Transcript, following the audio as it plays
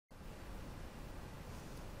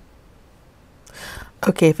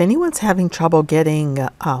Okay, if anyone's having trouble getting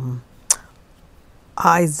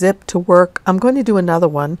iZip to work, I'm going to do another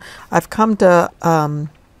one. I've come to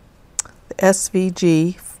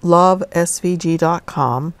SVG,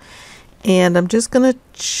 lovesvg.com, and I'm just going to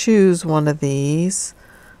choose one of these.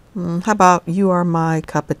 How about You Are My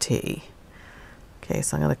Cup of Tea? Okay,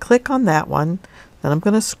 so I'm going to click on that one. Then I'm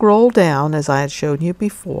going to scroll down as I had shown you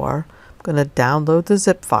before. I'm going to download the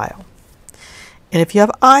zip file. And if you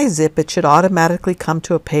have iZip, it should automatically come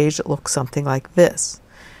to a page that looks something like this.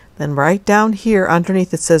 Then right down here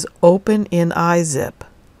underneath it says Open in iZip.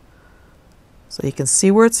 So you can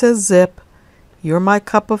see where it says Zip, You're My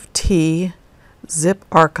Cup of Tea, Zip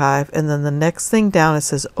Archive, and then the next thing down it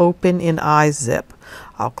says Open in iZip.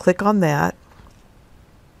 I'll click on that.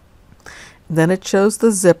 Then it shows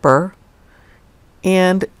the zipper,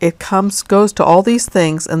 and it goes to all these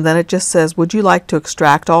things, and then it just says, would you like to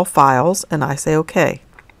extract all files? And I say okay.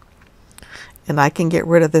 And I can get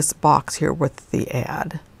rid of this box here with the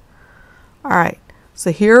ad. Alright,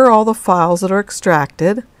 so here are all the files that are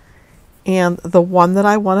extracted, and the one that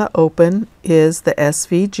I want to open is the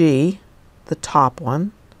SVG, the top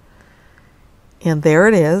one. And there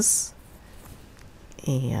it is.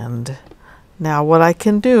 And now what I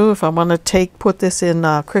can do if I want to put this in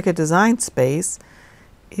Cricut Design Space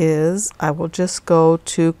is I will just go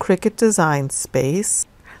to Cricut Design Space.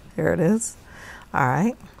 There it is.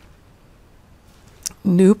 Alright.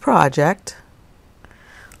 New project.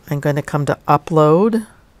 I'm going to come to Upload.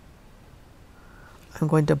 I'm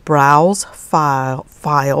going to Browse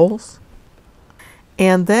Files.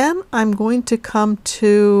 And then I'm going to come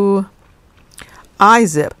to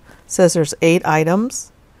iZip. It says there's 8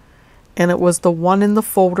 items. And it was the one in the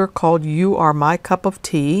folder called You Are My Cup of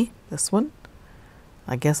Tea. This one.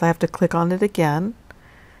 I guess I have to click on it again.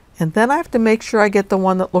 And then I have to make sure I get the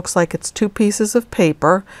one that looks like it's 2 pieces of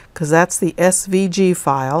paper, because that's the SVG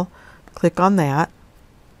file. Click on that.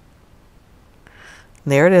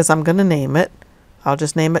 And there it is. I'm going to name it. I'll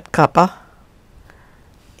just name it Cuppa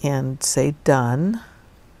and say Done.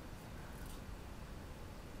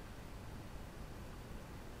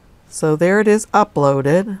 So there it is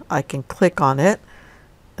uploaded. I can click on it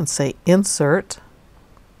and say Insert.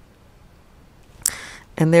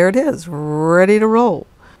 And there it is, ready to roll.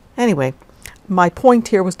 Anyway, my point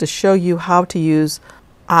here was to show you how to use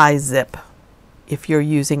iZip if you're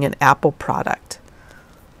using an Apple product.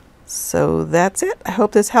 So that's it. I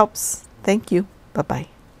hope this helps. Thank you. Bye-bye.